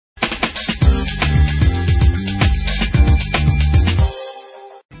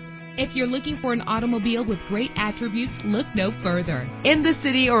If you're looking for an automobile with great attributes, look no further. In the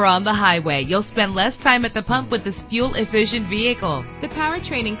city or on the highway, you'll spend less time at the pump with this fuel-efficient vehicle. The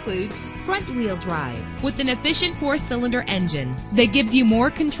powertrain includes front-wheel drive with an efficient 4-cylinder engine that gives you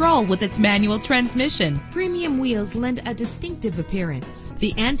more control with its manual transmission. Premium wheels lend a distinctive appearance.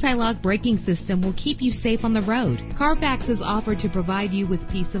 The anti-lock braking system will keep you safe on the road. Carfax is offered to provide you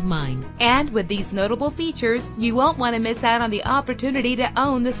with peace of mind. And with these notable features, you won't want to miss out on the opportunity to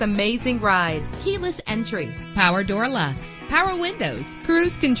own this amazing ride. Keyless entry, power door locks, power windows,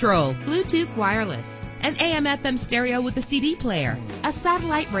 cruise control, Bluetooth wireless, an AM/FM stereo with a CD player, a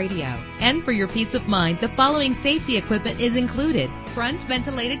satellite radio. And for your peace of mind, the following safety equipment is included: front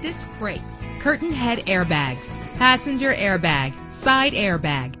ventilated disc brakes, curtain head airbags, passenger airbag, side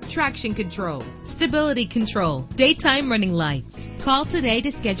airbag, traction control, stability control, daytime running lights. Call today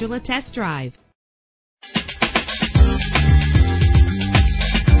to schedule a test drive.